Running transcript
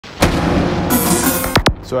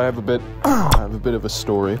So I have a bit of a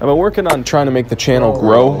story. I've been working on trying to make the channel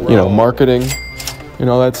grow, you know, marketing and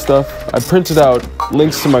all that stuff. I printed out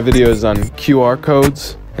links to my videos on QR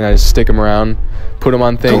codes, and I just stick them around, put them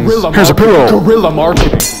on things. Here's a pillow. Guerrilla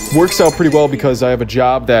marketing. Works out pretty well because I have a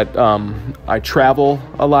job that I travel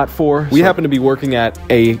a lot for. We happen to be working at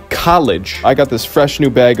a college. I got this fresh new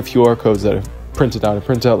bag of QR codes that I printed out. I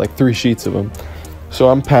printed out like 3 sheets of them. So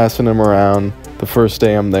I'm passing them around the first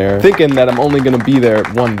day I'm there, thinking that I'm only gonna be there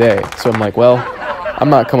 1 day. So I'm like, well, I'm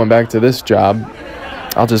not coming back to this job.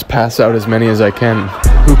 I'll just pass out as many as I can.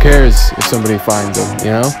 Who cares if somebody finds them,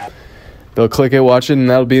 you know? They'll click it, watch it, and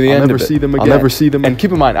that'll be the end of it. I'll never see them again. I'll never see them. And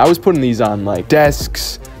keep in mind, I was putting these on like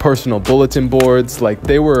desks, personal bulletin boards. Like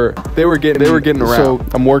they were getting around. So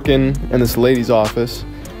I'm working in this lady's office,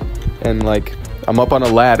 and like I'm up on a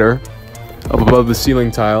ladder, up above the ceiling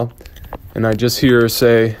tile, and I just hear her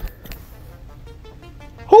say,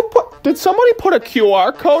 "Did somebody put a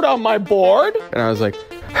QR code on my board?" And I was like,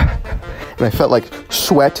 and I felt like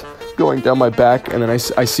sweat going down my back, and then I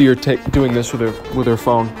see her doing this with her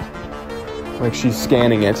phone. Like she's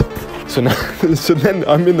scanning it. So then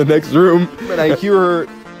I'm in the next room and I hear her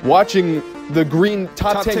watching the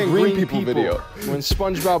top 10 green people video. When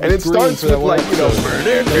SpongeBob was green for that one episode.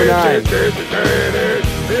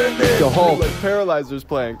 The Hulk Paralyzer's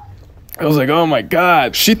playing. I was like, oh my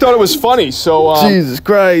god. She thought it was funny, so Jesus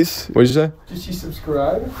Christ. What did you say? Did she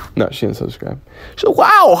subscribe? No, she didn't subscribe. So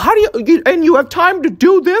wow, how do you and you have time to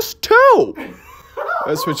do this too?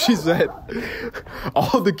 That's what she said.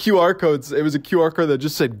 All the QR codes, it was a QR code that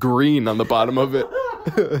just said green on the bottom of it.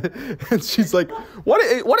 And she's like, what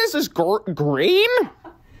is this green?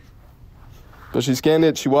 So she scanned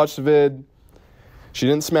it, she watched the vid. She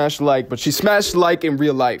didn't smash like, but she smashed like in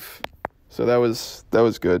real life. So that was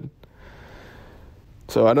good.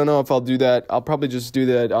 So I don't know if I'll do that. I'll probably just do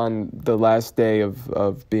that on the last day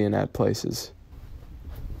of being at places.